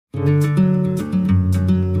Welcome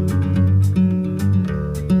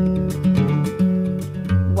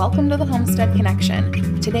to the Homestead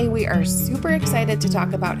Connection. Today we are super excited to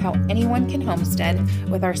talk about how anyone can homestead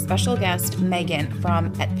with our special guest, Megan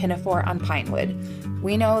from At Pinafore on Pinewood.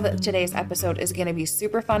 We know that today's episode is going to be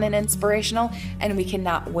super fun and inspirational, and we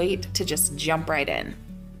cannot wait to just jump right in.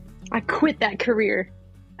 I quit that career.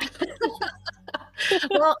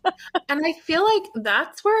 Well, and I feel like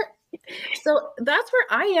that's where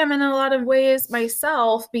I am in a lot of ways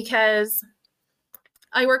myself, because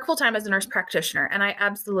I work full-time as a nurse practitioner and I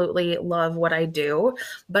absolutely love what I do,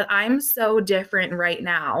 but I'm so different right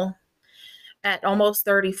now at almost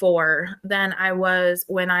 34 than I was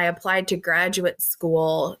when I applied to graduate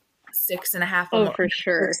school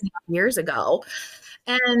 6.5 years ago.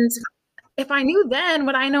 And if I knew then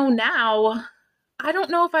what I know now, I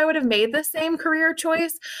don't know if I would have made the same career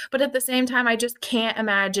choice, but at the same time, I just can't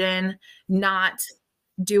imagine not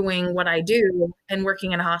doing what I do and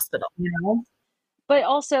working in a hospital, you know? But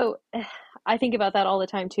also, I think about that all the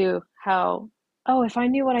time too, how, if I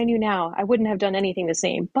knew what I knew now, I wouldn't have done anything the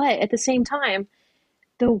same. But at the same time,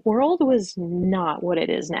 the world was not what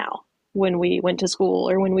it is now when we went to school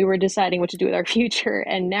or when we were deciding what to do with our future.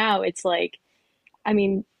 And now it's like, I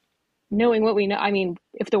mean, knowing what we know, I mean,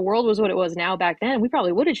 if the world was what it was now back then, we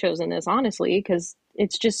probably would have chosen this, honestly, because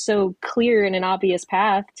it's just so clear and an obvious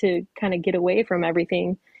path to kind of get away from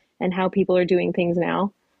everything and how people are doing things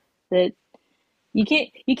now that you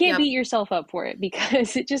can't beat yourself up for it,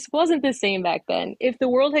 because it just wasn't the same back then. If the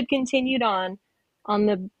world had continued on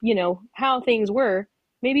the, how things were,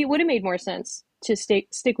 maybe it would have made more sense to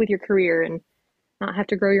stick with your career and not have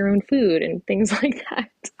to grow your own food and things like that.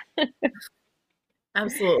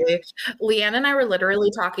 Absolutely. Leanne and I were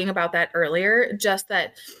literally talking about that earlier, just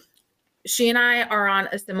that she and I are on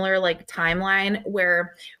a similar timeline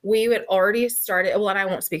where we had already started. Well, and I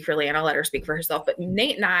won't speak for Leanne, I'll let her speak for herself, but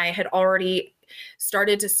Nate and I had already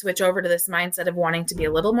started to switch over to this mindset of wanting to be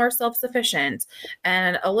a little more self-sufficient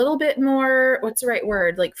and a little bit more, what's the right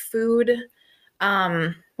word? Food,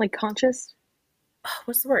 conscious?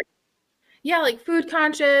 What's the word? Yeah, food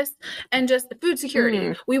conscious and just food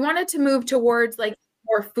security. We wanted to move towards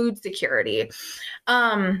more food security.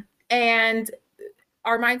 And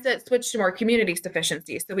our mindset switched to more community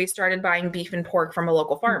sufficiency. So we started buying beef and pork from a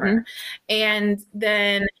local farmer. And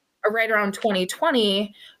then right around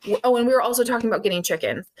 2020, and we were also talking about getting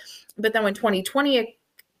chickens. But then when 2020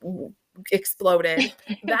 exploded,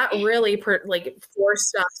 that really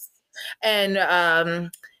forced us and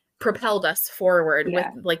propelled us forward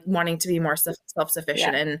with wanting to be more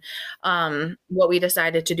self-sufficient and what we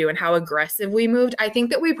decided to do and how aggressive we moved. I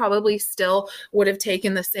think that we probably still would have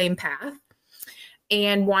taken the same path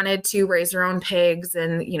and wanted to raise our own pigs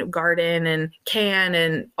and, garden and can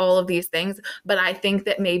and all of these things. But I think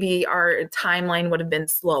that maybe our timeline would have been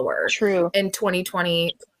slower. True. And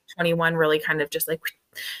 2020, 2021 really kind of just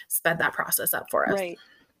sped that process up for us. Right.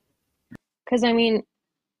 Because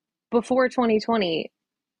before 2020,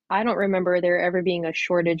 I don't remember there ever being a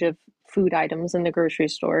shortage of food items in the grocery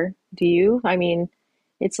store. Do you?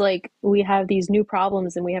 It's like we have these new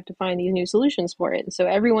problems and we have to find these new solutions for it. So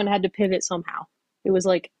everyone had to pivot somehow. It was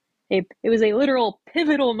a literal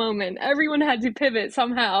pivotal moment. Everyone had to pivot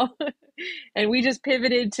somehow. And we just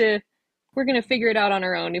pivoted to, we're going to figure it out on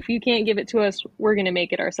our own. If you can't give it to us, we're going to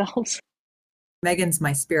make it ourselves. Megan's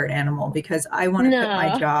my spirit animal because I want to quit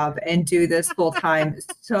my job and do this full time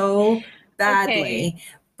so badly. Okay.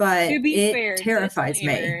 But to be fair, terrifies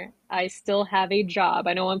me. I still have a job.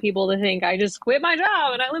 I don't want people to think I just quit my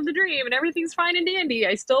job and I live the dream and everything's fine and dandy.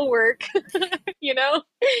 I still work,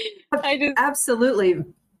 Absolutely.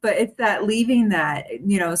 But it's that leaving that,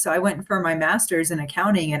 so I went for my master's in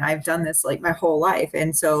accounting and I've done this my whole life.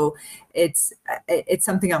 And so it's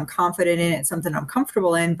something I'm confident in. It's something I'm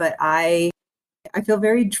comfortable in, but I feel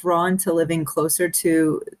very drawn to living closer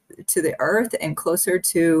to the earth and closer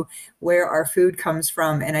to where our food comes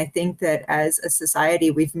from. And I think that as a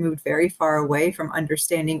society, we've moved very far away from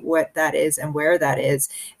understanding what that is and where that is.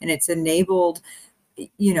 And it's enabled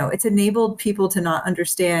people to not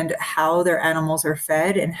understand how their animals are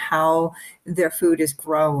fed and how their food is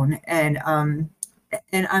grown. And I'm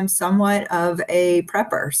somewhat of a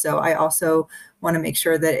prepper. So I also want to make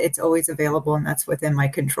sure that it's always available and that's within my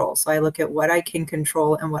control. So I look at what I can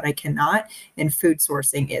control and what I cannot, and food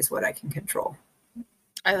sourcing is what I can control.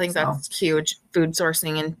 I think that's huge. Food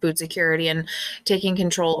sourcing and food security and taking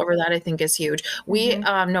control over that, I think, is huge. We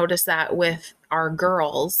noticed that with our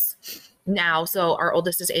girls now. So our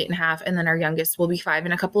oldest is 8.5, and then our youngest will be 5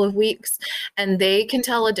 in a couple of weeks. And they can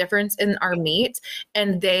tell a difference in our meat,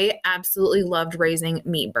 and they absolutely loved raising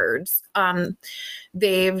meat birds.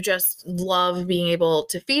 They've just loved being able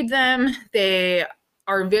to feed them. They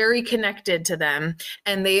are very connected to them,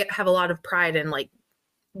 and they have a lot of pride in like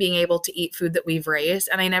being able to eat food that we've raised.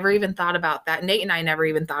 And I never even thought about that. Nate and I never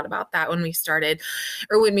even thought about that when we started,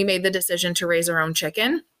 or when we made the decision to raise our own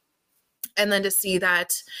chicken. And then to see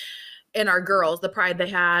that in our girls, the pride they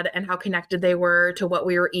had and how connected they were to what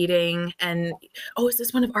we were eating. And, oh, is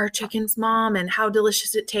this one of our chickens, Mom? And how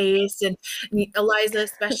delicious it tastes. And Eliza,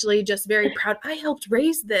 especially, just very proud. I helped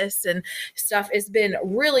raise this and stuff. Has been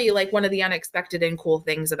really like one of the unexpected and cool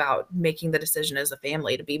things about making the decision as a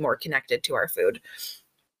family to be more connected to our food.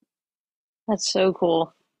 That's so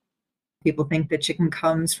cool. People think that chicken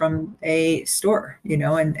comes from a store,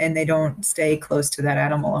 and they don't stay close to that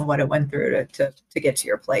animal and what it went through to get to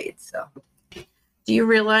your plate. So, do you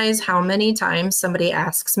realize how many times somebody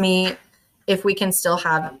asks me if we can still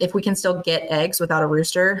get eggs without a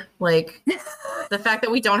rooster? Like the fact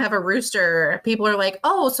that we don't have a rooster, people are like,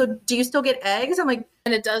 oh, so do you still get eggs? I'm like,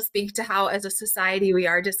 and it does speak to how as a society we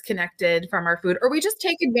are disconnected from our food, or we just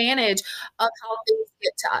take advantage of how things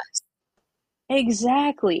get to us.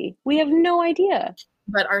 Exactly. We have no idea.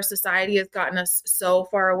 But our society has gotten us so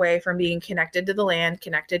far away from being connected to the land,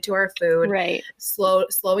 connected to our food, right?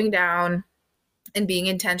 Slowing down and being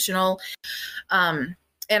intentional. And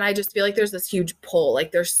I just feel like there's this huge pull.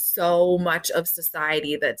 Like there's so much of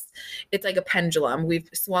society it's like a pendulum. We've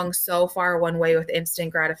swung so far one way with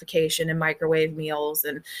instant gratification and microwave meals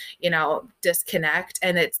and, disconnect.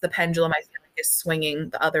 And it's the pendulum, I feel like, is swinging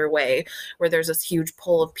the other way, where there's this huge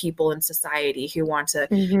pull of people in society who want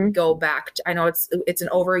to go back to, I know it's an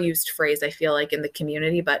overused phrase, I feel like, in the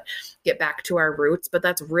community, but get back to our roots. But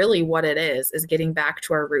that's really what it is getting back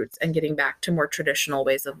to our roots and getting back to more traditional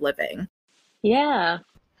ways of living. Yeah.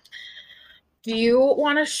 Do you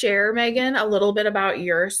want to share, Megan, a little bit about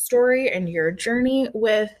your story and your journey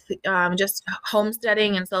with just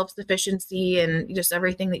homesteading and self-sufficiency and just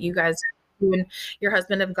everything that you and your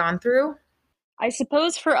husband have gone through? I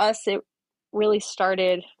suppose for us, it really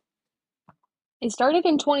started in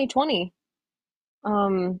 2020.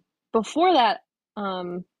 Before that,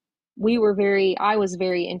 I was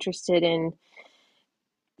very interested in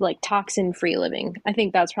like toxin-free living. I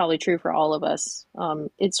think that's probably true for all of us.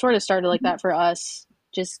 It sort of started like that for us,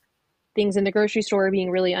 just things in the grocery store being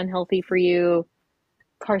really unhealthy for you,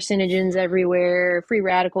 carcinogens everywhere, free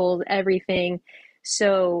radicals, everything.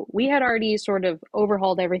 So we had already sort of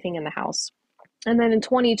overhauled everything in the house. And then in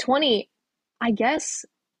 2020, I guess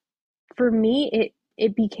for me,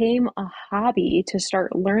 it became a hobby to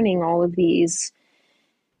start learning all of these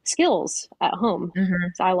skills at home.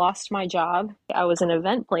 So I lost my job. I was an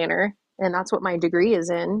event planner, and that's what my degree is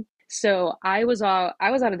in. So I was out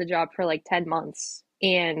of the job for like 10 months,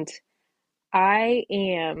 and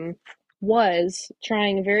was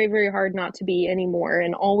trying very, very hard not to be anymore,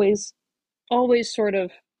 and always sort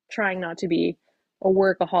of trying not to be a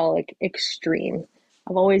workaholic extreme.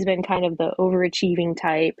 I've always been kind of the overachieving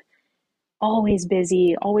type, always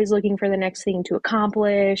busy, always looking for the next thing to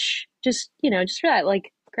accomplish. Just for that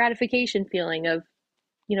like gratification feeling of,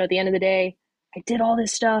 at the end of the day, I did all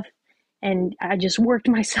this stuff and I just worked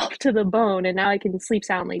myself to the bone and now I can sleep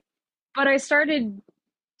soundly. But I started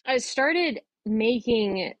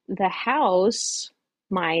making the house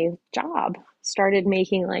my job. Started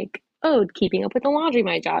making like, keeping up with the laundry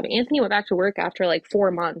my job. Anthony went back to work after like 4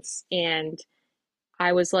 months, and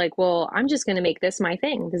I was like, well, I'm just going to make this my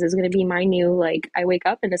thing. This is going to be my new, like, I wake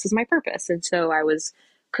up and this is my purpose. And so I was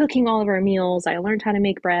cooking all of our meals. I learned how to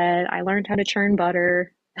make bread. I learned how to churn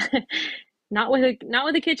butter. Not with a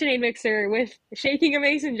KitchenAid mixer, with shaking a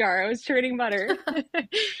mason jar. I was churning butter.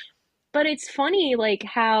 But it's funny, like,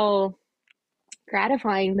 how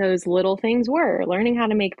gratifying those little things were. Learning how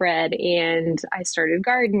to make bread, and I started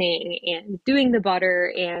gardening and doing the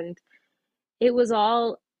butter, and it was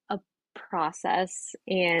all a process.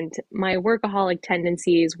 And my workaholic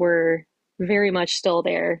tendencies were very much still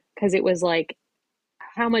there, because it was like,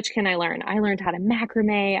 how much can I learn? I learned how to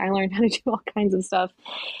macrame. I learned how to do all kinds of stuff.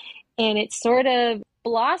 And it sort of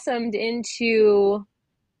blossomed into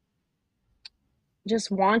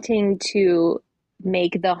just wanting to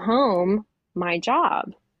make the home my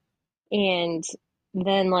job. And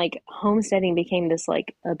then like homesteading became this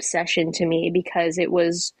like obsession to me, because it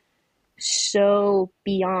was so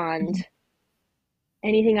beyond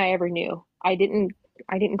anything I ever knew. I didn't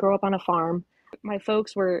grow up on a farm. My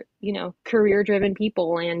folks were, career driven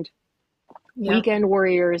people, and Yep. weekend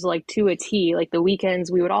warriors, like to a T. Like the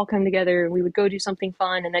weekends, we would all come together and we would go do something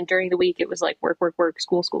fun. And then during the week, it was like work, work, work,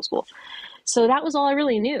 school, school, school. So that was all I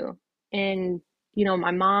really knew. And, you know,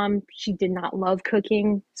 my mom, she did not love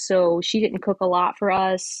cooking. So she didn't cook a lot for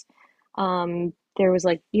us. There was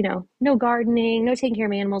like, you know, no gardening, no taking care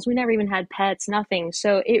of animals. We never even had pets, nothing.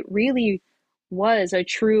 So it really was a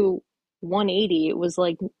true 180. It was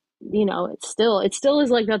like, you know, it still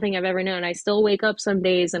is like nothing I've ever known. I still wake up some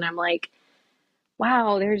days and I'm like,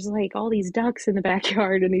 wow, there's like all these ducks in the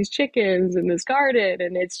backyard and these chickens in this garden.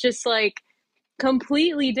 And it's just like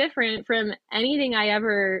completely different from anything I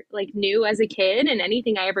ever like knew as a kid and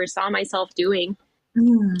anything I ever saw myself doing.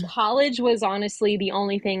 Mm. College was honestly the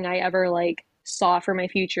only thing I ever like saw for my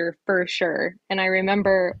future for sure. And I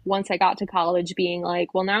remember once I got to college being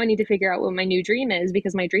like, well, now I need to figure out what my new dream is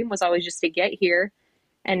because my dream was always just to get here.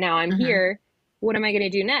 And now I'm Mhm. here. What am I going to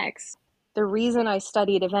do next? The reason I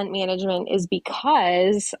studied event management is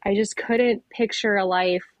because I just couldn't picture a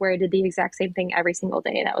life where I did the exact same thing every single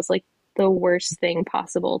day. That was like the worst thing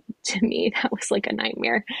possible to me. That was like a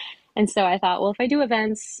nightmare. And so I thought, well, if I do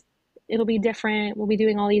events, it'll be different. We'll be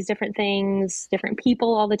doing all these different things, different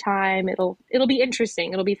people all the time. It'll be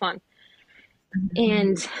interesting. It'll be fun.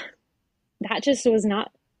 And that just was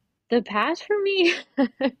not the path for me.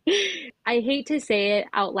 I hate to say it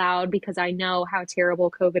out loud because I know how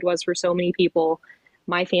terrible COVID was for so many people,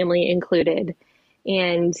 my family included.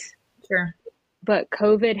 And Sure. but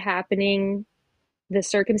COVID happening, the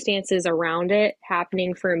circumstances around it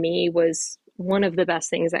happening for me was one of the best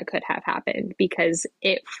things that could have happened because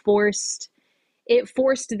it forced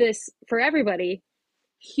this for everybody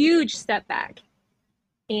huge step back.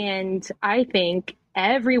 And I think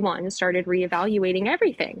everyone started reevaluating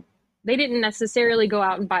everything. They didn't necessarily go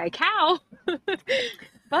out and buy a cow,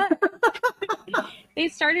 but they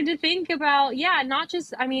started to think about, yeah, not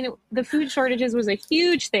just, I mean, the food shortages was a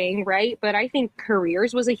huge thing, right? But I think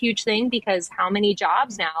careers was a huge thing because how many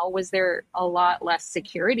jobs now was there a lot less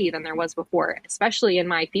security than there was before, especially in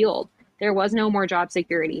my field. There was no more job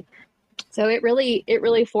security. So it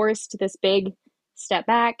really forced this big step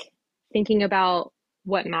back, thinking about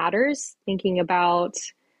what matters, thinking about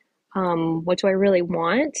what do I really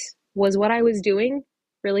want? Was what I was doing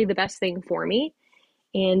really the best thing for me?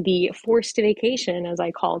 And the forced vacation, as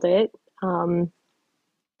I called it,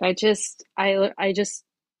 I just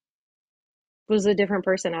was a different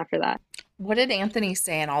person after that. What did Anthony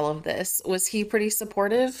say in all of this? Was he pretty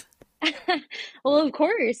supportive? Well, of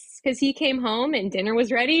course, because he came home and dinner was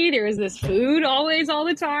ready. There was this food always, all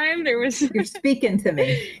the time. There was, You're speaking to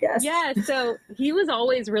me. Yes. yeah. So he was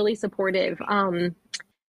always really supportive.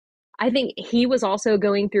 I think he was also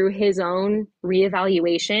going through his own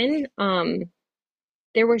reevaluation.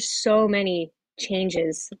 There were so many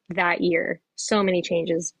changes that year, so many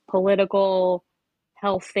changes, political,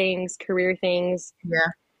 health things, career things. Yeah.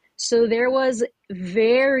 So there was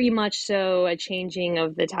very much so a changing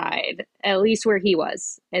of the tide, at least where he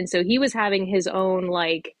was. And so he was having his own,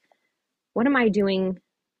 like, what am I doing?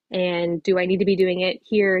 And do I need to be doing it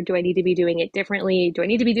here? Do I need to be doing it differently? Do I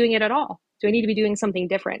need to be doing it at all? Do I need to be doing something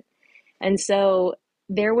different? And so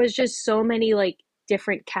there was just so many like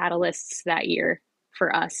different catalysts that year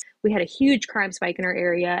for us. We had a huge crime spike in our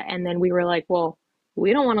area, and then we were like, well,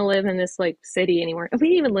 we don't want to live in this like city anymore. We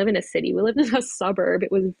didn't even live in a city. We lived in a suburb.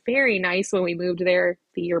 It was very nice when we moved there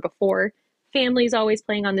the year before. Families always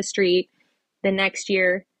playing on the street. The next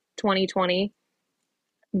year, 2020,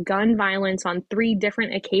 gun violence on 3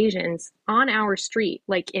 different occasions on our street,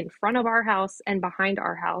 like in front of our house and behind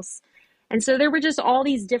our house. And so there were just all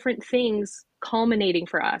these different things culminating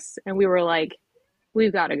for us. And we were like,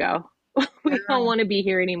 we've got to go. We don't want to be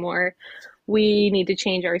here anymore. We need to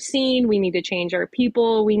change our scene. We need to change our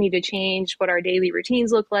people. We need to change what our daily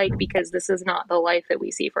routines look like because this is not the life that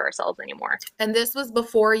we see for ourselves anymore. And this was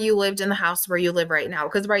before you lived in the house where you live right now.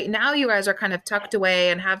 Because right now you guys are kind of tucked away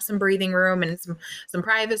and have some breathing room and some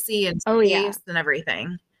privacy and Oh, yeah. space and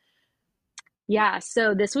everything. Yeah.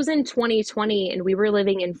 So this was in 2020, and we were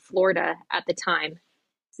living in Florida at the time.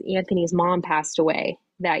 Anthony's mom passed away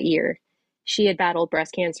that year. She had battled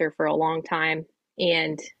breast cancer for a long time.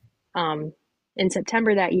 And in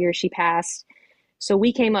September that year, she passed. So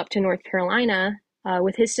we came up to North Carolina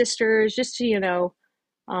with his sisters just to,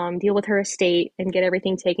 deal with her estate and get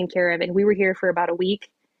everything taken care of. And we were here for about a week,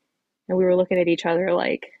 and we were looking at each other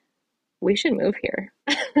like, we should move here.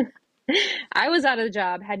 I was out of the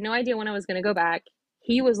job, had no idea when I was going to go back.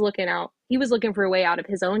 He was looking for a way out of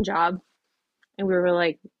his own job. And we were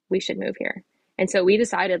like, we should move here. And so we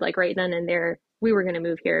decided like right then and there, we were going to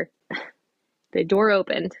move here. The door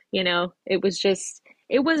opened, it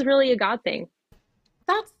was really a God thing.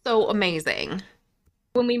 That's so amazing.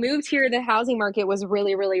 When we moved here, the housing market was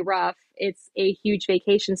really, really rough. It's a huge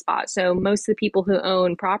vacation spot. So most of the people who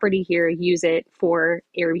own property here use it for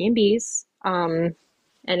Airbnbs. And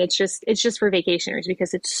it's just for vacationers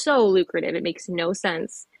because it's so lucrative. It makes no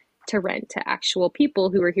sense to rent to actual people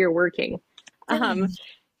who are here working. Um,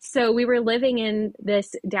 so we were living in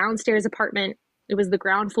this downstairs apartment. It was the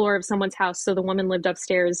ground floor of someone's house. So the woman lived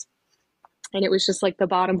upstairs, and it was just like the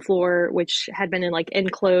bottom floor, which had been in like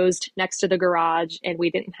enclosed next to the garage, and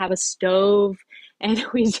we didn't have a stove, and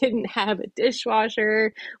we didn't have a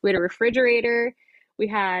dishwasher. We had a refrigerator. We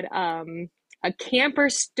had a camper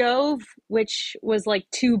stove, which was like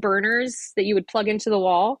two burners that you would plug into the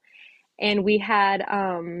wall. And we had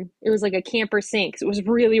it was like a camper sink. So it was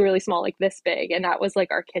really, really small, like this big, and that was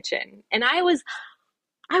like our kitchen. And I was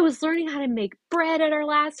learning how to make bread at our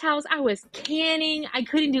last house. I was canning. I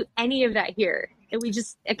couldn't do any of that here. And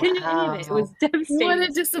I couldn't do any of it. It was devastating. What a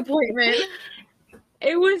disappointment.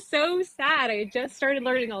 It was so sad. I had just started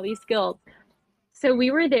learning all these skills. So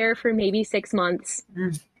we were there for maybe 6 months,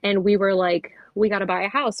 and we were like, we got to buy a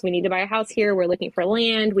house. We need to buy a house here. We're looking for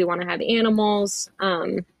land. We want to have animals.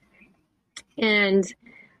 And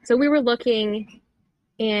so we were looking,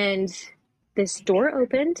 and this door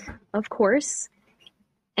opened, of course.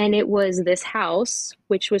 And it was this house,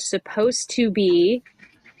 which was supposed to be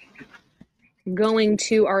going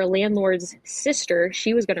to our landlord's sister.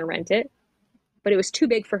 She was going to rent it, but it was too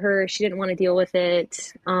big for her. She didn't want to deal with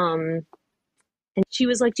it. And she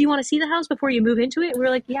was like, do you want to see the house before you move into it? And we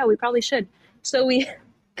were like, yeah, we probably should. So we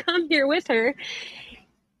come here with her,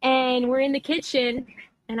 and we're in the kitchen,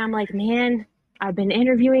 and I'm like, man, I've been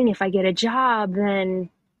interviewing. If I get a job, then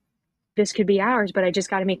this could be ours, but I just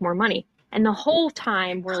got to make more money. And the whole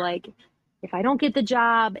time we're like, if I don't get the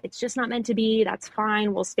job, it's just not meant to be. That's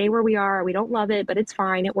fine. We'll stay where we are. We don't love it, but it's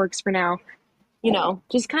fine. It works for now.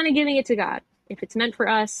 Just kind of giving it to God. If it's meant for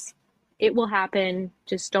us, it will happen.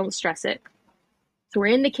 Just don't stress it. So we're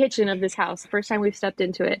in the kitchen of this house, the first time we've stepped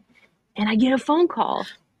into it. And I get a phone call,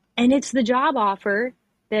 and it's the job offer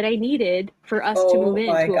that I needed for us to move in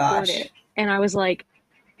to afford it. And I was like,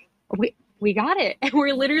 we got it. And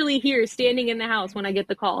we're literally here standing in the house when I get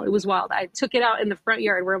the call. It was wild. I took it out in the front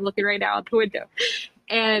yard where I'm looking right now out the window.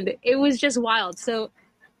 And it was just wild. So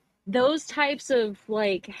those types of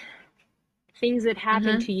like things that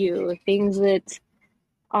happen to you, things that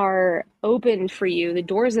are open for you, the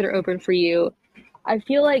doors that are open for you. I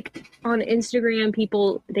feel like on Instagram,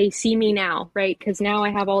 people, they see me now, right? Because now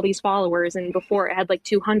I have all these followers, and before I had like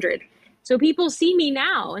 200. So people see me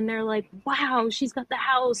now, and they're like, wow, she's got the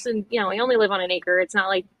house. And, I only live on an acre. It's not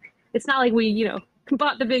like we,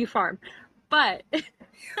 bought the big farm, but.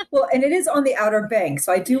 Well, and it is on the Outer Banks.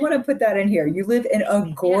 So I do want to put that in here. You live in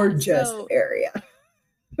a gorgeous area.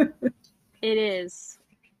 It is.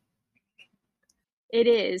 It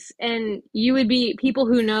is. And you would be, people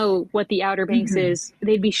who know what the Outer Banks is,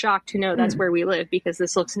 they'd be shocked to know that's where we live, because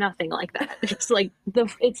this looks nothing like that. It's like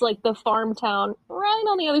the farm town right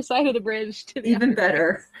on the other side of the bridge to the even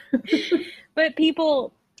better. But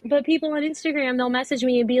people on Instagram, they'll message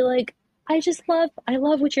me and be like, I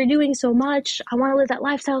love what you're doing so much. I want to live that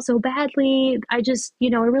lifestyle so badly. I just, I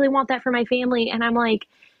really want that for my family. And I'm like,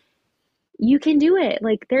 you can do it.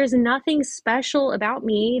 Like, there's nothing special about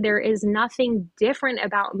me. There is nothing different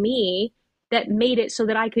about me that made it so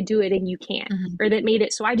that I could do it and you can't, or that made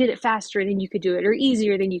it so I did it faster than you could do it, or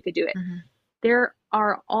easier than you could do it. There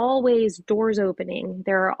are always doors opening.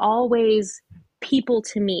 There are always people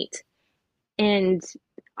to meet and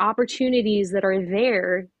opportunities that are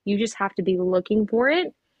there. You just have to be looking for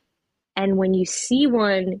it. And when you see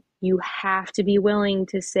one, you have to be willing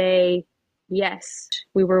to say, yes,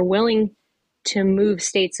 we were willing to move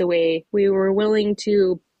states away. We were willing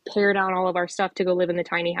to pare down all of our stuff to go live in the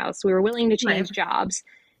tiny house. We were willing to change jobs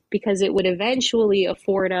because it would eventually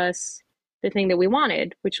afford us the thing that we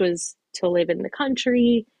wanted, which was to live in the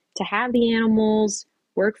country, to have the animals,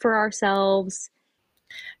 work for ourselves.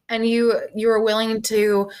 And you were willing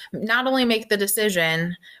to not only make the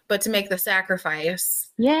decision, but to make the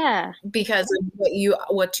sacrifice. Yeah. Because of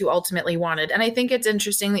what you ultimately wanted. And I think it's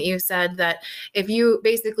interesting that you said that if you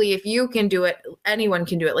can do it, anyone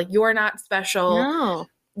can do it. Like, you're not special. No.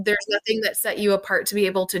 There's nothing that set you apart to be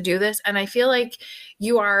able to do this. And I feel like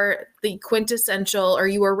you are the quintessential, or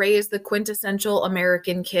you were raised the quintessential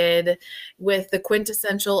American kid with the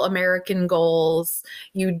quintessential American goals.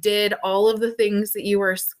 You did all of the things that you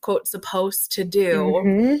were, quote, supposed to do.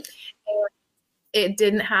 And it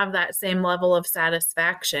didn't have that same level of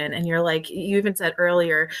satisfaction. And you're like, you even said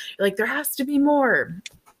earlier, you're like, there has to be more.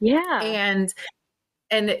 Yeah. And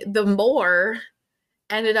the more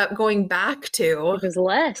ended up going back to It was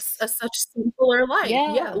less. such simpler life.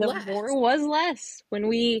 Yeah, the Less. more was less when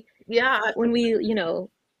we, Yeah. you know,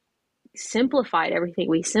 simplified everything.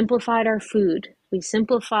 We simplified our food. We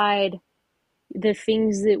simplified the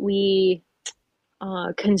things that we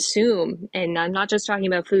consume. And I'm not just talking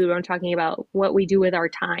about food, I'm talking about what we do with our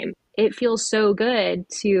time. It feels so good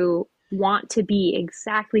to want to be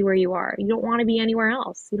exactly where you are. You don't want to be anywhere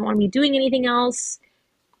else. You don't want to be doing anything else.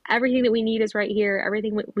 Everything that we need is right here.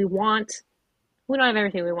 Everything we want. We don't have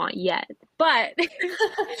everything we want yet, but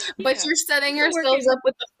but you're setting yourselves up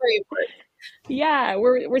with the framework. Yeah,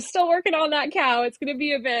 we're still working on that cow. It's gonna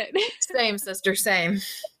be a bit. Same, sister, same.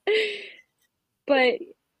 But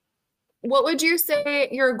what would you say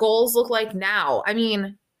your goals look like now? I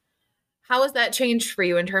mean, how has that changed for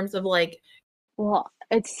you in terms of like? well,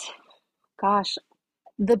 gosh,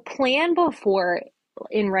 the plan before,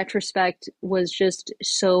 in retrospect, was just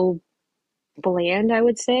so bland, I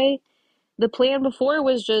would say. The plan before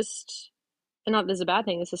was just, and not this is a bad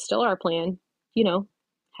thing, this is still our plan, you know,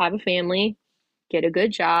 have a family, get a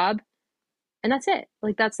good job, and that's it.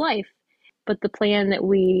 Like, that's life. But the plan that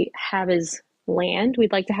we have is land.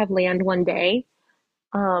 We'd like to have land one day.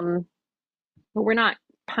 But we're not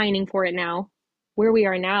pining for it now. Where we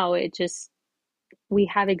are now, we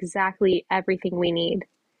have exactly everything we need.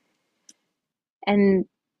 And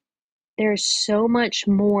there's so much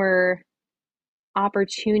more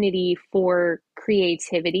opportunity for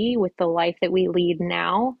creativity with the life that we lead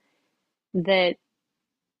now that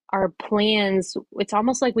our plans, it's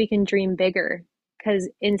almost like we can dream bigger. Because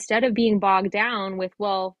instead of being bogged down with,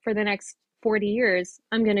 well, for the next 40 years,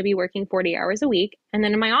 I'm going to be working 40 hours a week. And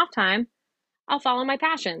then in my off time, I'll follow my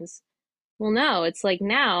passions. Well, no, it's like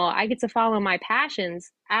now I get to follow my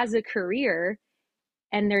passions as a career.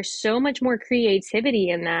 And there's so much more creativity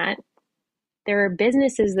in that. There are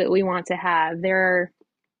businesses that we want to have. There are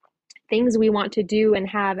things we want to do and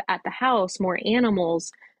have at the house, more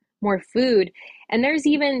animals, more food. And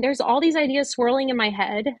there's all these ideas swirling in my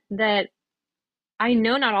head that I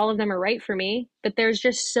know not all of them are right for me, but there's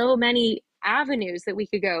just so many avenues that we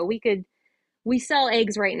could go. We sell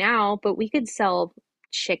eggs right now, but we could sell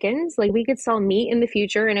chickens. Like, we could sell meat in the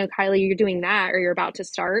future. I know, Kylie, you're doing that, or you're about to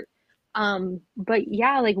start. But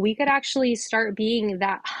yeah, like, we could actually start being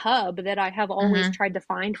that hub that I have always tried to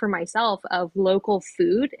find for myself of local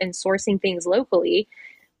food and sourcing things locally.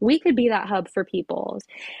 We could be that hub for people.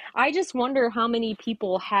 I just wonder how many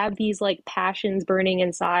people have these like passions burning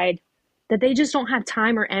inside that they just don't have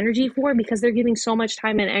time or energy for because they're giving so much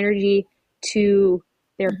time and energy to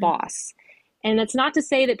their boss. And that's not to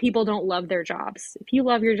say that people don't love their jobs. If you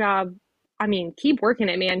love your job, I mean, keep working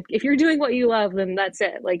it, man. If you're doing what you love, then that's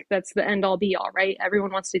it. Like, that's the end all be all, right?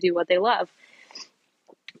 Everyone wants to do what they love.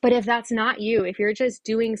 But if that's not you, if you're just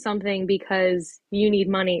doing something because you need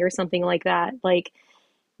money or something like that, like,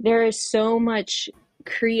 there is so much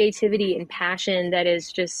creativity and passion that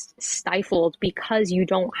is just stifled because you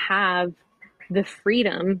don't have the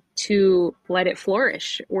freedom to let it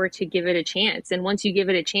flourish or to give it a chance. And once you give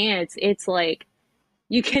it a chance, it's like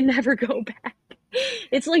you can never go back.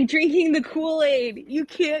 It's like drinking the Kool-Aid. You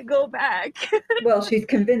can't go back. Well, she's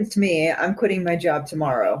convinced me. I'm quitting my job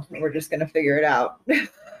tomorrow. We're just going to figure it out.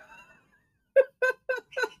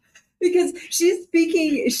 Because she's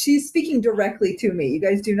speaking directly to me. You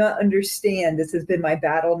guys do not understand. This has been my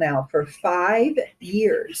battle now for 5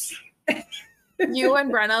 years. You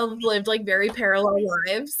and Brenna lived like very parallel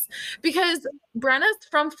lives because Brenna's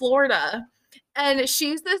from Florida and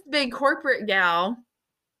she's this big corporate gal,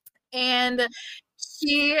 and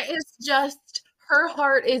she is just, her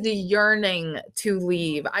heart is yearning to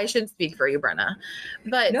leave. I should speak for you, Brenna,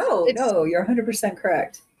 but no, you're 100%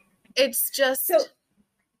 correct. It's just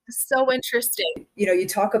so interesting. You know, you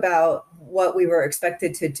talk about what we were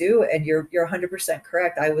expected to do, and you're 100%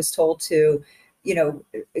 correct. I was told to, you know,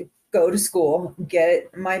 go to school,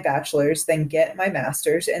 get my bachelor's, then get my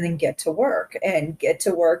master's, and then get to work and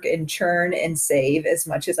churn and save as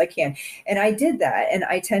much as I can. And I did that. And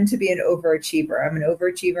I tend to be an overachiever. I'm an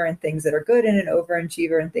overachiever in things that are good and an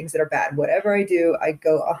overachiever in things that are bad. Whatever I do, I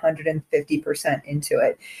go 150% into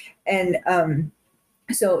it. And,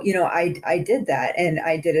 so, you know, I did that, and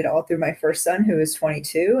I did it all through my first son, who is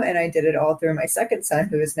 22, and I did it all through my second son,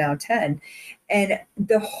 who is now 10. And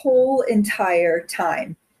the whole entire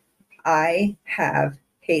time, I have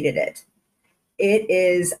hated it. It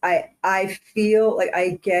is, I feel like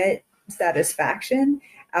I get satisfaction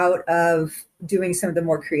out of doing some of the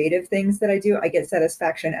more creative things that I do. I get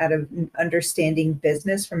satisfaction out of understanding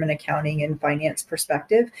business from an accounting and finance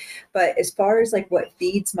perspective. But as far as like what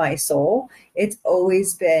feeds my soul, it's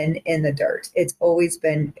always been in the dirt. It's always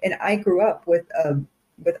been, and I grew up with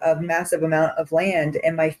with a massive amount of land,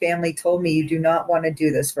 and my family told me, you do not want to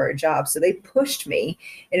do this for a job. So they pushed me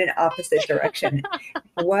in an opposite direction.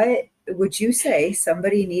 What would you say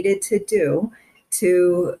somebody needed to do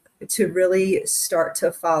to really start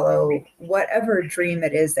to follow whatever dream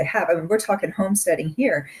it is they have? I mean, we're talking homesteading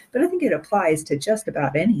here, but I think it applies to just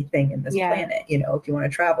about anything in this Yeah. planet. You know, if you want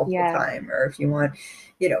to travel full Yeah. time, or if you want,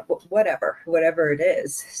 you know, whatever it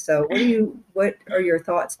is. So what are your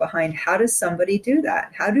thoughts behind how does somebody do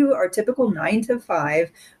that? How do our typical 9 to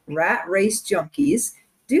 5 rat race junkies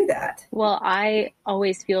do that? Well, I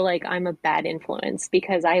always feel like I'm a bad influence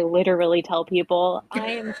because I literally tell people,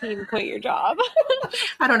 I am team quit your job.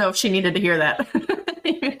 I don't know if she needed to hear that.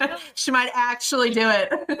 She might actually do it.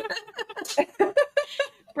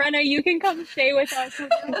 Brenna, you can come stay with us.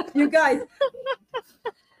 You guys,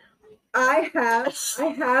 I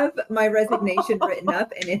have my resignation written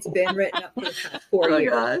up, and it's been written up for the past 4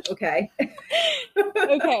 years. Gosh. Okay.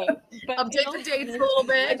 Okay. But Update the dates a little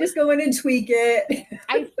bit. I just go in and tweak it.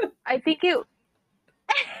 I think it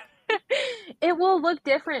will look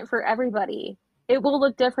different for everybody. It will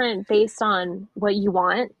look different based on what you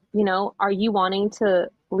want. You know, are you wanting to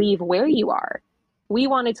leave where you are? We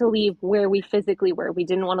wanted to leave where we physically were. We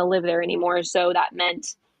didn't want to live there anymore. So that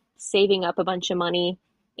meant saving up a bunch of money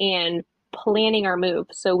and planning our move.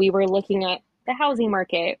 So we were looking at the housing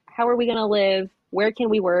market. How are we going to live? Where can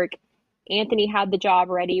we work? Anthony had the job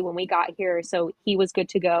ready when we got here, so he was good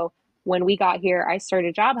to go. When we got here, I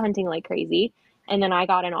started job hunting like crazy. And then I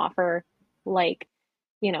got an offer like,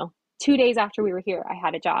 2 days after we were here, I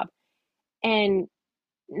had a job. And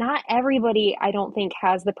not everybody, I don't think,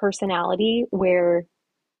 has the personality where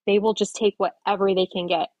they will just take whatever they can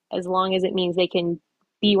get as long as it means they can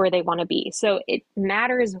be where they want to be. So it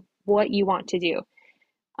matters what you want to do.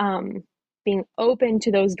 Being open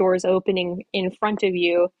to those doors opening in front of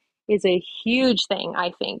you is a huge thing,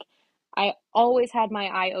 I think. I always had my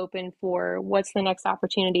eye open for what's the next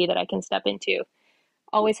opportunity that I can step into.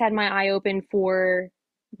 Always had my eye open for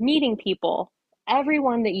meeting people.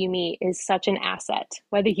 Everyone that you meet is such an asset,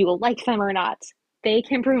 whether you will like them or not. They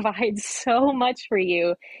can provide so much for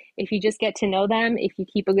you if you just get to know them, if you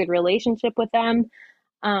keep a good relationship with them.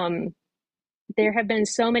 There have been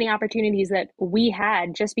so many opportunities that we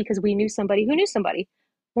had just because we knew somebody who knew somebody.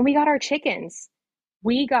 When we got our chickens,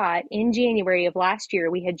 we got in January of last year,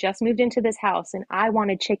 we had just moved into this house and I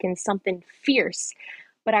wanted chickens, something fierce,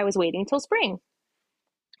 but I was waiting till spring.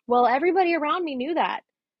 Well, everybody around me knew that.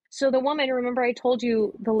 So the woman, remember I told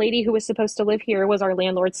you the lady who was supposed to live here was our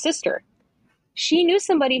landlord's sister. She knew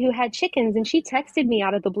somebody who had chickens and she texted me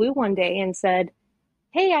out of the blue one day and said,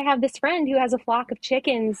 hey, I have this friend who has a flock of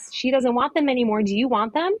chickens. She doesn't want them anymore. Do you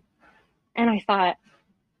want them? And I thought,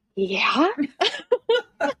 yeah.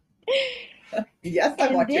 Yes,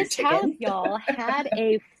 I want your This house, chicken. y'all, had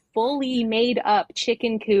a fully made up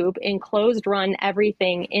chicken coop, enclosed run,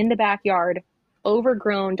 everything in the backyard,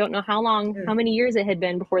 overgrown. Don't know how long, how many years it had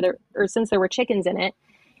been before there, or since there were chickens in it.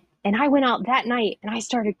 And I went out that night and I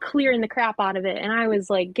started clearing the crap out of it. And I was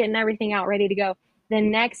like getting everything out ready to go. The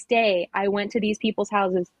next day, I went to these people's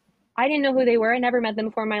houses. I didn't know who they were. I never met them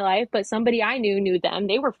before in my life, but somebody I knew them.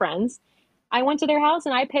 They were friends. I went to their house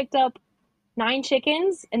and I picked up 9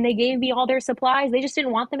 chickens and they gave me all their supplies. They just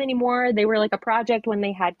didn't want them anymore. They were like a project when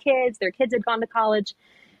they had kids. Their kids had gone to college.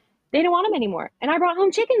 They didn't want them anymore. And I brought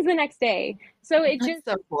home chickens the next day. So it just,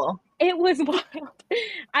 so cool. It was wild.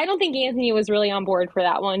 I don't think Anthony was really on board for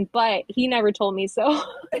that one, but he never told me so.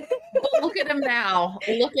 But look at him now.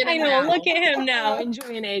 Look at him now. Look at him now,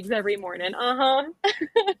 enjoying eggs every morning. So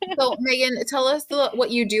Megan, tell us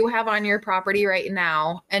what you do have on your property right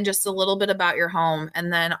now and just a little bit about your home,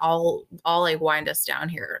 and then I'll like wind us down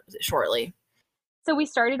here shortly. So we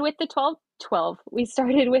started with the 12. We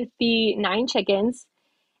started with the 9 chickens.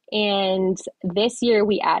 And this year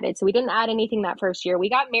we added, so we didn't add anything that first year. We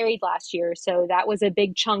got married last year, so that was a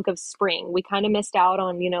big chunk of spring. We kind of missed out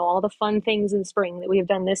on, all the fun things in spring that we have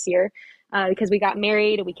done this year because we got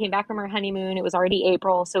married and we came back from our honeymoon. It was already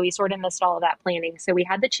April, so we sort of missed all of that planning. So we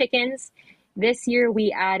had the chickens. This year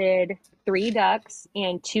we added 3 ducks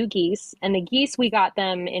and 2 geese. And the geese, we got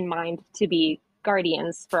them in mind to be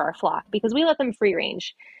guardians for our flock because we let them free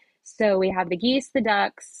range. So we have the geese, the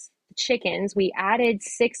ducks, chickens. We added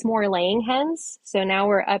 6 more laying hens. So now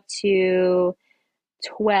we're up to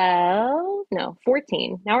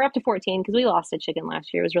 14. Now we're up to 14 because we lost a chicken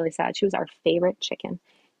last year. It was really sad. She was our favorite chicken.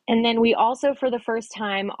 And then we also, for the first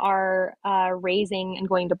time, are raising and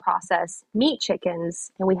going to process meat chickens.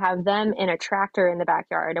 And we have them in a tractor in the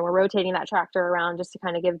backyard. And we're rotating that tractor around just to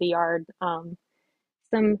kind of give the yard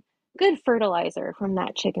some good fertilizer from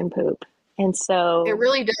that chicken poop. And It so,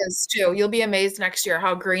 really does too. You'll be amazed next year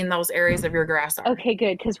how green those areas of your grass are. okay,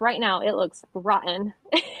 good, because right now it looks rotten,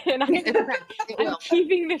 and It's okay. It I'm will.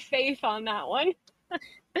 keeping the faith on that one.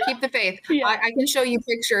 Keep the faith. Yeah. I can show you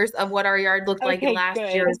pictures of what our yard looked like Okay, last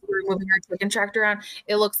year good. as we were moving our chicken tractor around.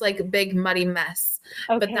 It looks like a big muddy mess.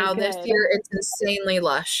 But Okay, now this good. year it's insanely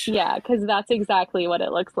lush. Yeah, because that's exactly what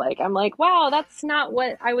it looks like. I'm like, wow, that's not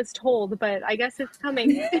what I was told, but I guess it's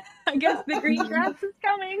coming. I guess the green grass is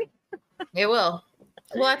coming. It will.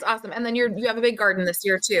 Well, that's awesome. And then you have a big garden this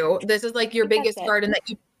year too. This is like your That's biggest it. garden that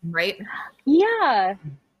you, right? Yeah,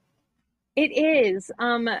 it is.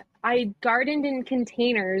 I gardened in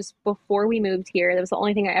containers before we moved here. That was the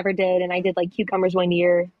only thing I ever did. And I did like cucumbers one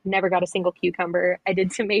year, never got a single cucumber. I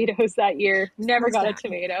did tomatoes that year, never So got a sad.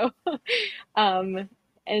 tomato. Um,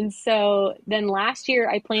 and so then last year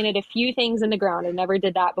I planted a few things in the ground. I never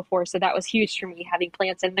did that before. So that was huge for me, having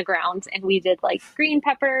plants in the ground. And we did like green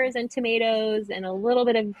peppers and tomatoes and a little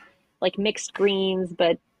bit of like mixed greens,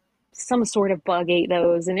 but some sort of bug ate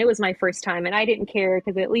those. And it was my first time. And I didn't care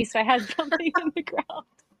because at least I had something in the ground.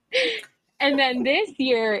 And then this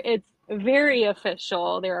year, it's very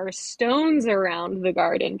official. There are stones around the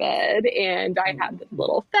garden bed, and I have this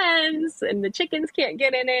little fence, and the chickens can't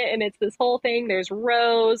get in it. And it's this whole thing. There's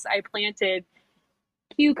rows. I planted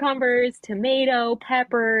cucumbers, tomato,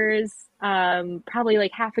 peppers, probably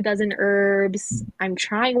like half a dozen herbs. I'm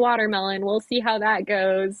trying watermelon. We'll see how that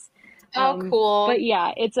goes. Oh, But cool.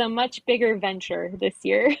 yeah, it's a much bigger venture this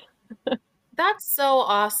year. That's so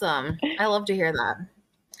awesome. I love to hear that.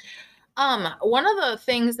 One of the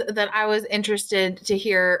things that I was interested to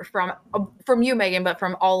hear from you, Megan, but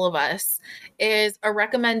from all of us, is a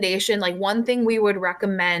recommendation, like one thing we would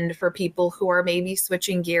recommend for people who are maybe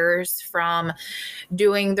switching gears from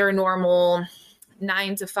doing their normal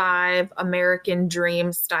 9 to 5 American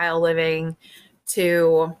dream style living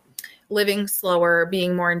to living slower,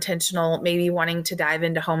 being more intentional, maybe wanting to dive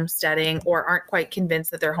into homesteading or aren't quite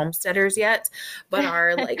convinced that they're homesteaders yet, but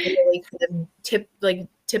are like really kind of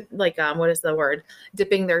what is the word?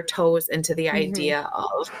 Dipping their toes into the Mhm. idea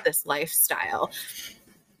of this lifestyle.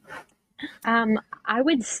 I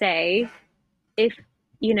would say if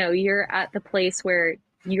you're at the place where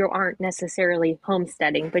you aren't necessarily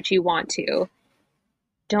homesteading, but you want to,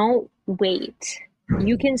 don't wait.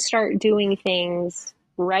 You can start doing things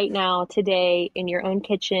right now, today, in your own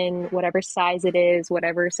kitchen, whatever size it is,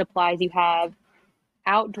 whatever supplies you have,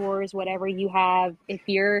 outdoors, whatever you have. If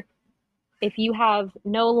you have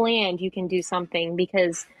no land, you can do something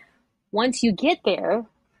because once you get there,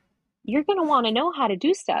 you're going to want to know how to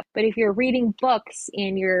do stuff. But if you're reading books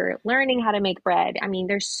and you're learning how to make bread, I mean,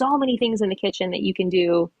 there's so many things in the kitchen that you can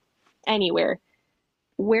do anywhere.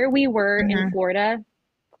 Where we were in Mm-hmm. Florida,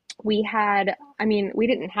 we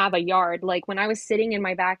didn't have a yard. Like when I was sitting in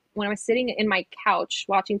my couch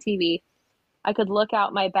watching TV, I could look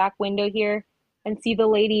out my back window here and see the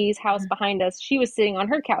lady's house behind us. She was sitting on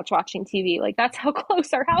her couch watching TV. Like that's how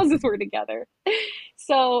close our houses were together.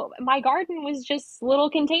 So my garden was just little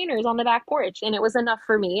containers on the back porch, and it was enough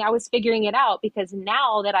for me. I was figuring it out because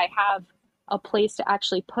now that I have a place to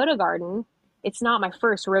actually put a garden, it's not my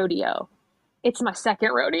first rodeo. It's my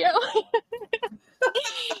second rodeo.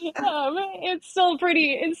 It's still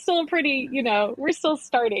pretty, we're still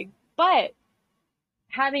starting. But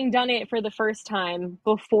having done it for the first time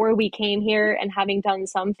before we came here and having done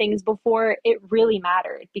some things before, it really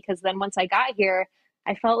mattered because then once I got here,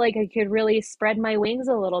 I felt like I could really spread my wings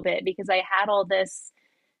a little bit because I had all this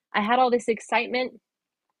excitement.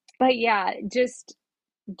 But yeah, just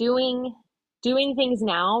doing doing things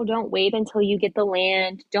now. Don't wait until you get the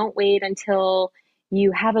land. Don't wait until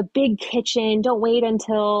you have a big kitchen. Don't wait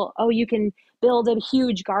until you can build a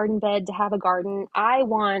huge garden bed to have a garden. I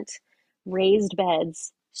want raised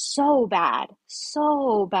beds so bad,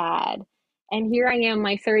 so bad. And here I am,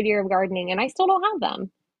 my third year of gardening, and I still don't have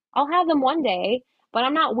them. I'll have them one day, but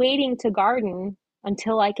I'm not waiting to garden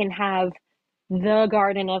until I can have the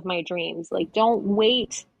garden of my dreams. Like, don't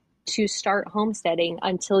wait to start homesteading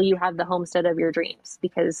until you have the homestead of your dreams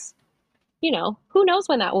because, who knows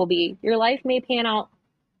when that will be? Your life may pan out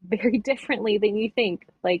very differently than you think,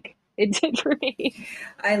 like it did for me.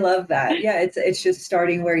 I love that. Yeah, it's just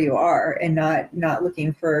starting where you are and not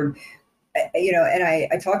looking for, and I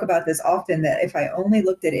talk about this often that if I only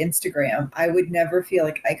looked at Instagram, I would never feel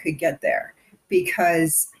like I could get there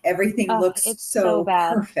because everything Oh, looks it's so so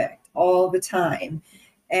bad. perfect all the time.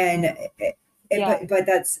 And Yeah, but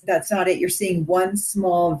that's not it. You're seeing one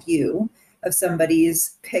small view of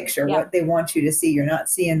somebody's picture, yeah. what they want you to see. You're not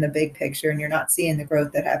seeing the big picture and you're not seeing the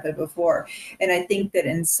growth that happened before. And I think that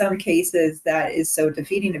in some cases that is so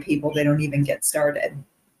defeating to people, they don't even get started.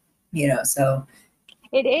 So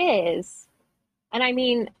It is. And I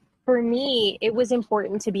mean, for me, it was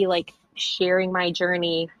important to be like sharing my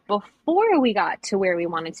journey before we got to where we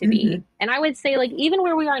wanted to be. mhm. And I would say, like, even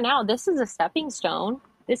where we are now, this is a stepping stone.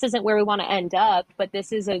 This isn't where we want to end up, but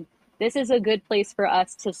this is a good place for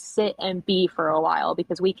us to sit and be for a while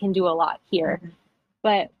because we can do a lot here.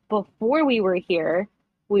 But before we were here,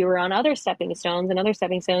 we were on other stepping stones and other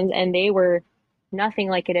stepping stones, and they were nothing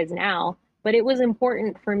like it is now. But it was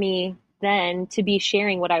important for me then to be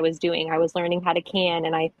sharing what I was doing. I was learning how to can,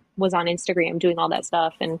 and I was on Instagram doing all that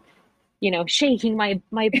stuff, and shaking my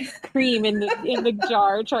cream in the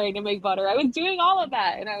jar trying to make butter. I was doing all of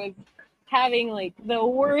that, and I was having like the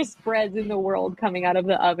worst breads in the world coming out of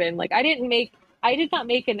the oven. Like I did not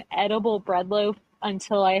make an edible bread loaf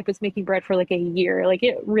until I was making bread for like a year. Like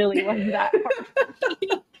it really wasn't that hard for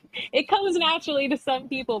me. It comes naturally to some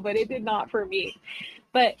people, but it did not for me.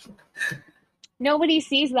 But nobody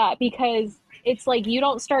sees that because it's like you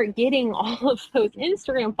don't start getting all of those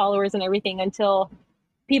Instagram followers and everything until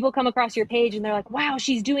people come across your page and they're like, wow,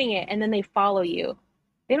 she's doing it. And then they follow you.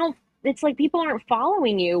 They don't, it's like people aren't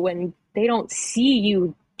following you when they don't see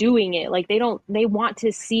you doing it. Like they want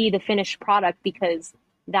to see the finished product because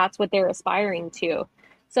that's what they're aspiring to.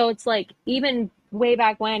 So it's like, even way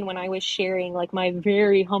back when I was sharing like my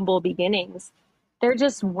very humble beginnings, there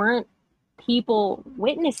just weren't people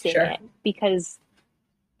witnessing Sure. it because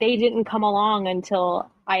they didn't come along until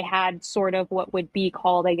I had sort of what would be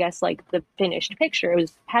called, I guess, like the finished picture. It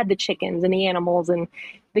was had the chickens and the animals and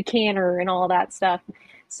the canner and all that stuff.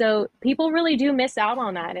 So people really do miss out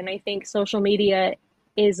on that. And I think social media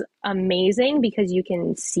is amazing because you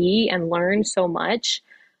can see and learn so much.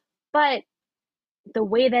 But the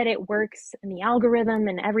way that it works and the algorithm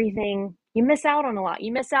and everything, you miss out on a lot.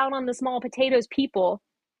 You miss out on the small potatoes people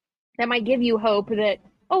that might give you hope that,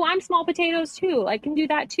 oh, I'm small potatoes too. I can do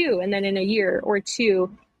that too. And then in a year or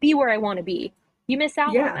two, be where I want to be. You miss out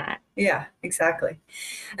on Yeah, that. yeah, exactly.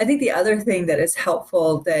 I think the other thing that is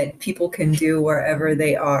helpful that people can do wherever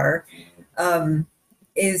they are, um,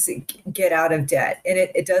 is get out of debt. And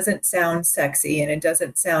it doesn't sound sexy and it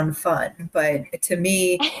doesn't sound fun, but to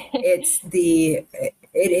me, it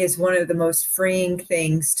is one of the most freeing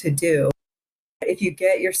things to do. If you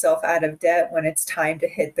get yourself out of debt when it's time to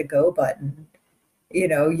hit the go button,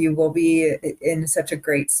 you will be in such a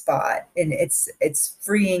great spot. And it's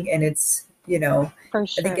freeing, and For I think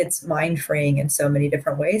sure. it's mind freeing in so many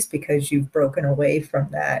different ways because you've broken away from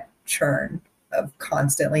that churn of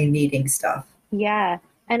constantly needing stuff. Yeah.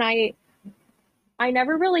 And I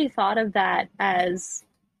never really thought of that as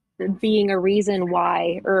being a reason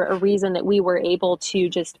why, or a reason that we were able to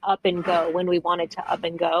just up and go when we wanted to up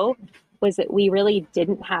and go, was that we really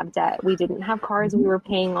didn't have debt. We didn't have cars we Mhm. were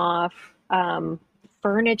paying off,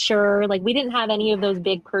 furniture. Like we didn't have any of those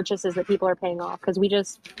big purchases that people are paying off because we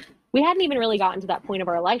hadn't even really gotten to that point of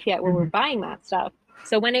our life yet where we're Mhm. buying that stuff.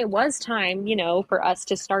 So when it was time, for us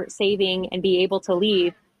to start saving and be able to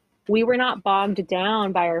leave, we were not bogged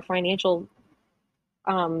down by our financial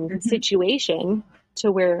Mhm. situation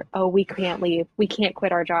to where, oh, we can't leave, we can't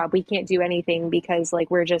quit our job, we can't do anything because like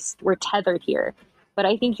we're tethered here. But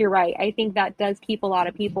I think you're right. I think that does keep a lot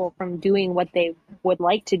of people from doing what they would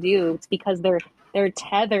like to do. It's because they're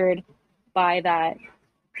tethered by that,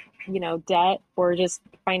 debt or just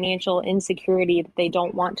financial insecurity that they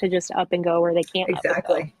don't want to just up and go, or they can't up and go.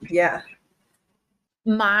 Exactly. Yeah.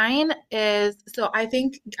 Mine is, so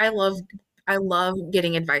I love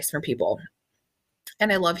getting advice from people,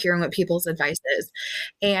 and I love hearing what people's advice is.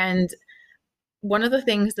 And one of the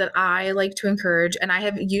things that I like to encourage, and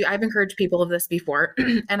I've encouraged people of this before,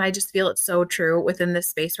 and I just feel it's so true within this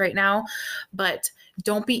space right now, but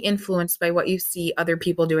don't be influenced by what you see other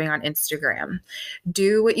people doing on Instagram.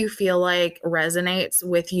 Do what you feel like resonates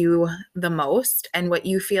with you the most and what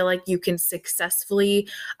you feel like you can successfully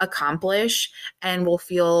accomplish and will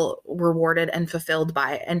feel rewarded and fulfilled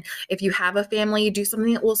by it. And if you have a family, do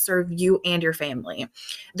something that will serve you and your family.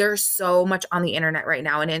 There's so much on the internet right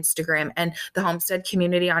now, and Instagram, and the homestead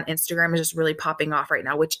community on Instagram is just really popping off right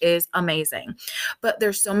now, which is amazing. But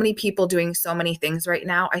there's so many people doing so many things right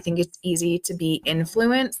now. I think it's easy to be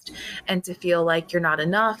influenced and to feel like you're not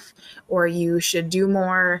enough, or you should do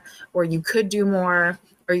more, or you could do more,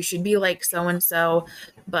 or you should be like so and so.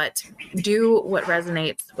 But do what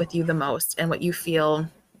resonates with you the most and what you feel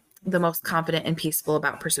the most confident and peaceful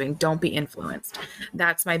about pursuing. Don't be influenced.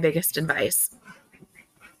 That's my biggest advice.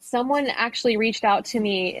 Someone actually reached out to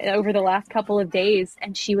me over the last couple of days,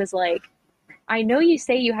 and she was like, I know you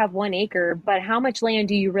say you have 1 acre, but how much land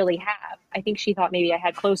do you really have? I think she thought maybe I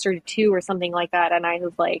had closer to two or something like that. And I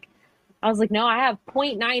was like, I was like, no, I have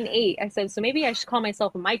 0.98. I said, so maybe I should call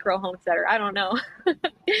myself a micro homesteader. I don't know.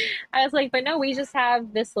 I was like, but no, we just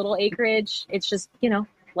have this little acreage. It's just,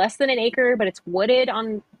 less than an acre, but it's wooded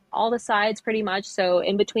on all the sides pretty much. So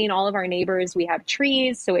in between all of our neighbors, we have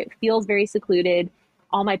trees. So it feels very secluded.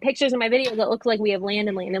 All my pictures and my videos, it looks like we have land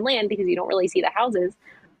and land and land because you don't really see the houses.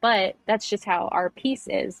 But that's just how our piece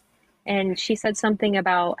is. And she said something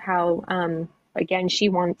about how, again, she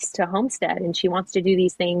wants to homestead and she wants to do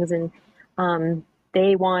these things. And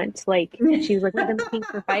they want, like, she was like, we've been looking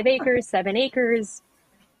for 5 acres, 7 acres.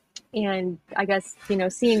 And I guess,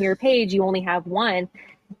 seeing your page, you only have one.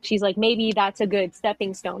 She's like, maybe that's a good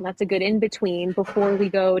stepping stone. That's a good in between before we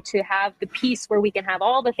go to have the piece where we can have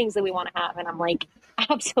all the things that we want to have. And I'm like,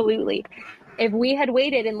 absolutely. If we had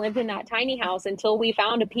waited and lived in that tiny house until we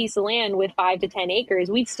found a piece of land with 5 to 10 acres,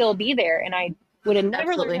 we'd still be there. And I would have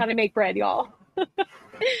never learned how to make bread, y'all.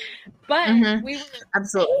 But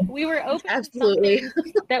we were open to something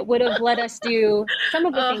that would have let us do some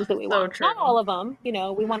of the things that we want. Not all of them.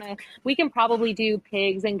 We can probably do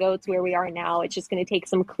pigs and goats where we are now. It's just going to take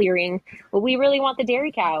some clearing. But we really want the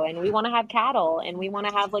dairy cow, and we want to have cattle, and we want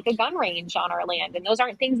to have like a gun range on our land. And those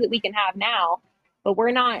aren't things that we can have now. But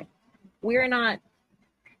we're not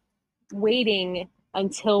waiting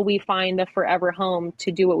until we find the forever home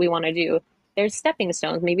to do what we want to do. There's stepping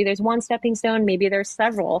stones. Maybe there's one stepping stone, maybe there's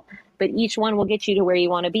several, but each one will get you to where you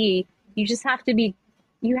want to be. You just have to be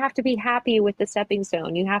happy with the stepping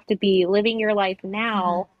stone. You have to be living your life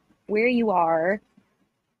now where you are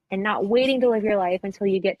and not waiting to live your life until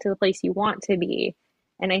you get to the place you want to be.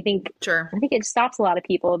 And I think it stops a lot of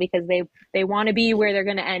people because they want to be where they're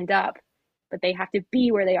going to end up, but they have to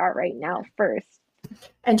be where they are right now first.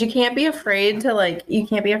 And you can't be afraid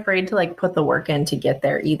to put the work in to get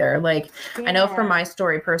there either. Like, I know from my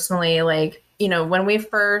story personally, like, when we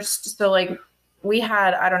first, we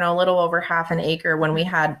had, I don't know, a little over half an acre when we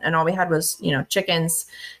had, and all we had was, chickens,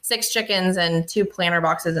 6 chickens and 2 planter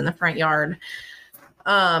boxes in the front yard.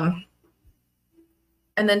 And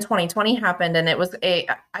then 2020 happened, and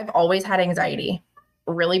I've always had anxiety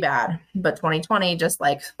really bad, but 2020 just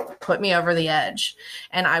like put me over the edge,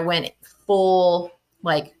 and I went full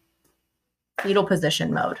like fetal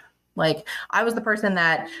position mode. Like, I was the person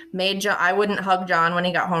that made I wouldn't hug John when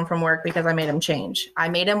he got home from work because I made him change. I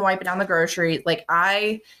made him wipe down the groceries. Like,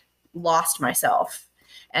 I lost myself.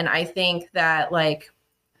 And I think that, like,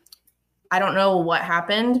 I don't know what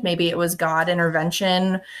happened. Maybe it was God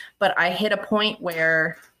intervention, but I hit a point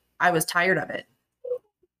where I was tired of it.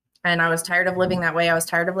 And I was tired of living that way. I was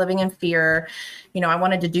tired of living in fear. I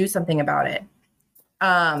wanted to do something about it.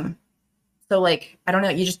 So, like, I don't know,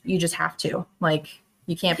 you just have to, like,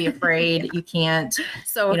 you can't be afraid. You can't,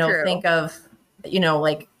 think of,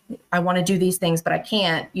 like, I want to do these things, but I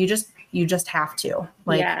can't. You just have to,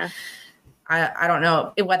 like, I don't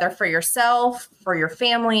know, whether for yourself, for your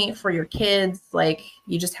family, for your kids, like,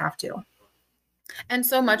 you just have to. And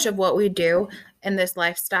so much of what we do in this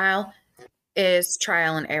lifestyle is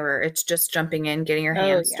trial and error. It's just jumping in, getting your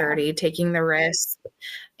hands dirty, taking the risk.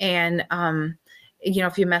 And,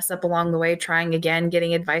 if you mess up along the way, trying again,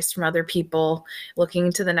 getting advice from other people,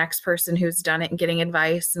 looking to the next person who's done it and getting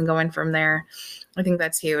advice and going from there. I think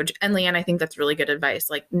that's huge. And Leanne, I think that's really good advice,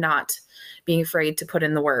 like not being afraid to put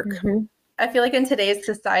in the work. Mm-hmm. I feel like in today's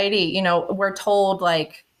society, we're told,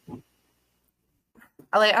 like,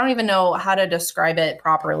 I don't even know how to describe it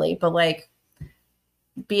properly, but like,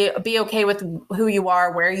 be okay with who you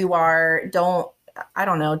are, where you are. Don't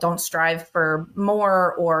strive for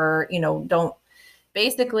more, or, don't.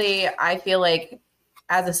 Basically, I feel like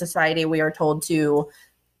as a society, we are told to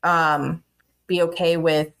be okay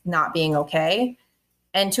with not being okay.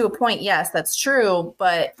 And to a point, yes, that's true.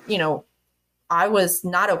 But, I was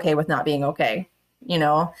not okay with not being okay.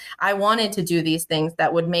 I wanted to do these things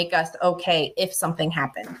that would make us okay if something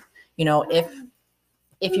happened. If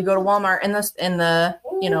you go to Walmart and the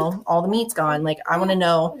all the meat's gone, like, I want to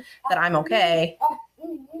know that I'm okay,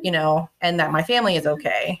 and that my family is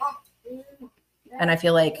okay. And I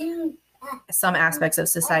feel like some aspects of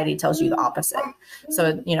society tells you the opposite.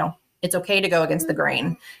 So, it's okay to go against the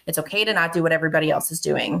grain. It's okay to not do what everybody else is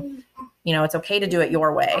doing. It's okay to do it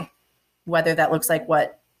your way, whether that looks like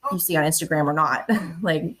what you see on Instagram or not.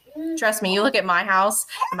 Like, trust me, you look at my house,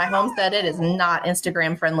 my homestead, it is not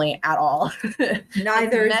Instagram friendly at all.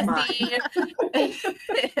 Neither is mine.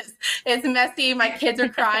 It's messy. My kids are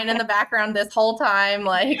crying in the background this whole time,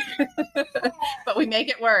 like, but we make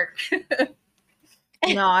it work.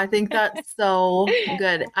 No, I think that's so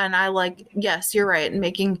good. And I like, yes, you're right.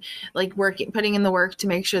 Making like working, putting in the work to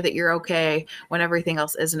make sure that you're okay when everything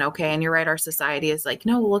else isn't okay. And you're right. Our society is like,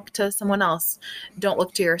 no, look to someone else. Don't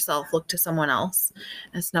look to yourself. Look to someone else.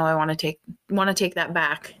 And so no, I want to take that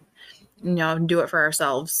back, and do it for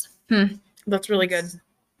ourselves. That's really good.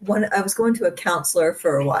 I was going to a counselor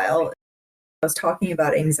for a while. I was talking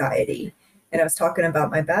about anxiety, and I was talking about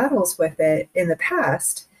my battles with it in the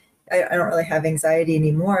past. I don't really have anxiety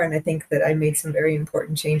anymore, and I think that I made some very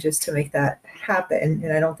important changes to make that happen.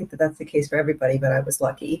 And I don't think that that's the case for everybody, but I was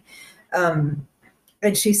lucky. And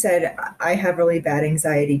she said, I have really bad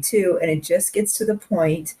anxiety too, and it just gets to the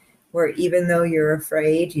point where even though you're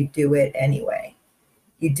afraid, you do it anyway.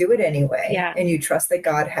 You do it anyway, Yeah. and you trust that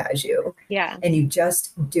God has you. Yeah. And you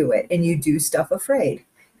just do it, and you do stuff afraid.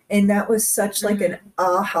 And that was such like an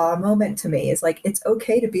aha moment to me. It's like, it's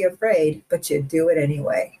okay to be afraid, but you do it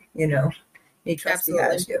anyway. You trust He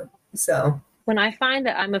has you. So When I find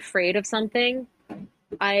that I'm afraid of something,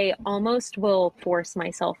 I almost will force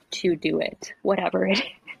myself to do it, whatever it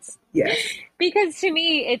is. yes, Because to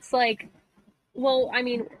me, it's like, well, I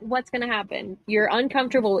mean, what's going to happen? You're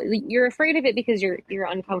uncomfortable. You're afraid of it because you're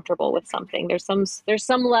uncomfortable with something. There's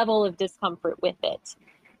some level of discomfort with it.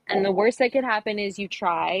 And the worst that could happen is you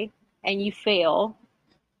try and you fail.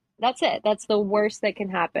 That's it. That's the worst that can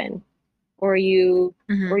happen. Or you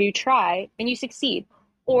try and you succeed.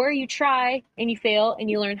 Or you try and you fail and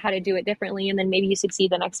you learn how to do it differently, and then maybe you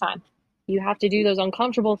succeed the next time. You have to do those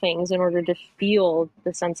uncomfortable things in order to feel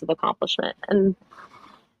the sense of accomplishment. And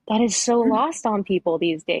that is so lost on people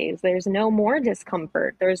these days. There's no more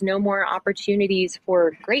discomfort. There's no more opportunities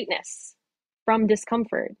for greatness from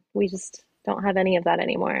discomfort. We just don't have any of that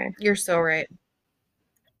anymore. You're so right.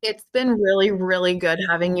 It's been really, really good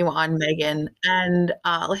having you on, Megan, and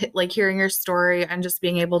like hearing your story and just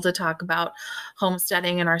being able to talk about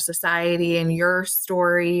homesteading in our society and your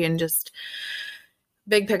story and just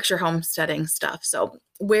big picture homesteading stuff. So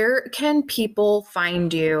where can people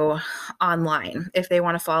find you online if they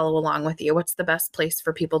want to follow along with you? What's the best place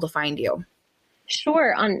for people to find you?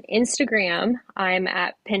 Sure. On Instagram, I'm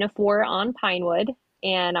at Pinafore on Pinewood.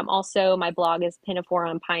 And I'm also, my blog is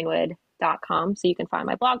pinaforeonpinewood.com. So you can find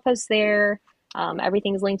my blog posts there.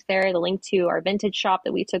 Everything's linked there. The link to our vintage shop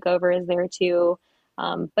that we took over is there too.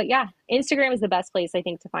 But yeah, Instagram is the best place, I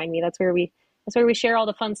think, to find me. That's where we share all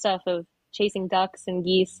the fun stuff of chasing ducks and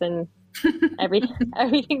geese and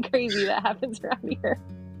everything crazy that happens around here.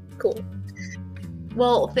 Cool.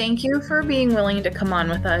 Well, thank you for being willing to come on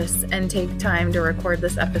with us and take time to record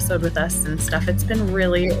this episode with us and stuff. It's been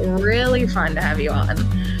really, really fun to have you on.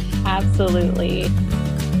 Absolutely.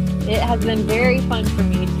 It has been very fun for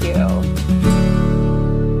me too.